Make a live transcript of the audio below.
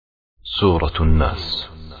سورة الناس.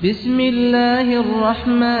 بسم الله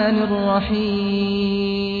الرحمن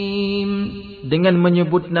الرحيم. Dengan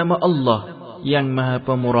menyebut nama Allah yang Maha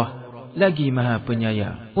Pemurah lagi Maha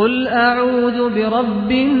Penyayang. قل أعوذ برب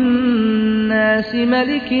الناس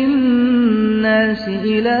ملك الناس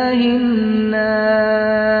إله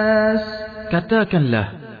الناس.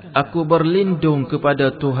 Katakanlah, aku berlindung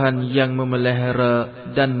kepada Tuhan yang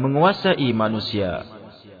memelihara dan menguasai manusia,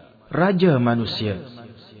 Raja manusia,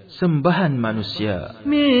 sembahan manusia.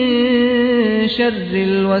 من شر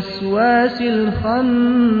الوسواس الخناس.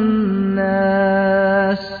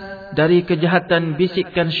 Dari kejahatan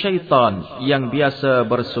bisikan syaitan yang biasa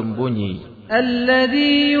bersembunyi.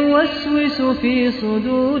 الذي يوسوس في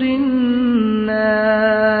صدور الناس.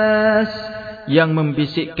 Yang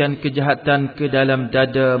membisikkan kejahatan ke dalam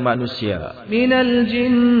dada manusia. من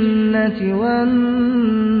الجنة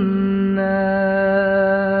والناس.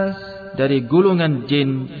 Dari gulungan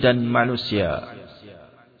jin dan manusia.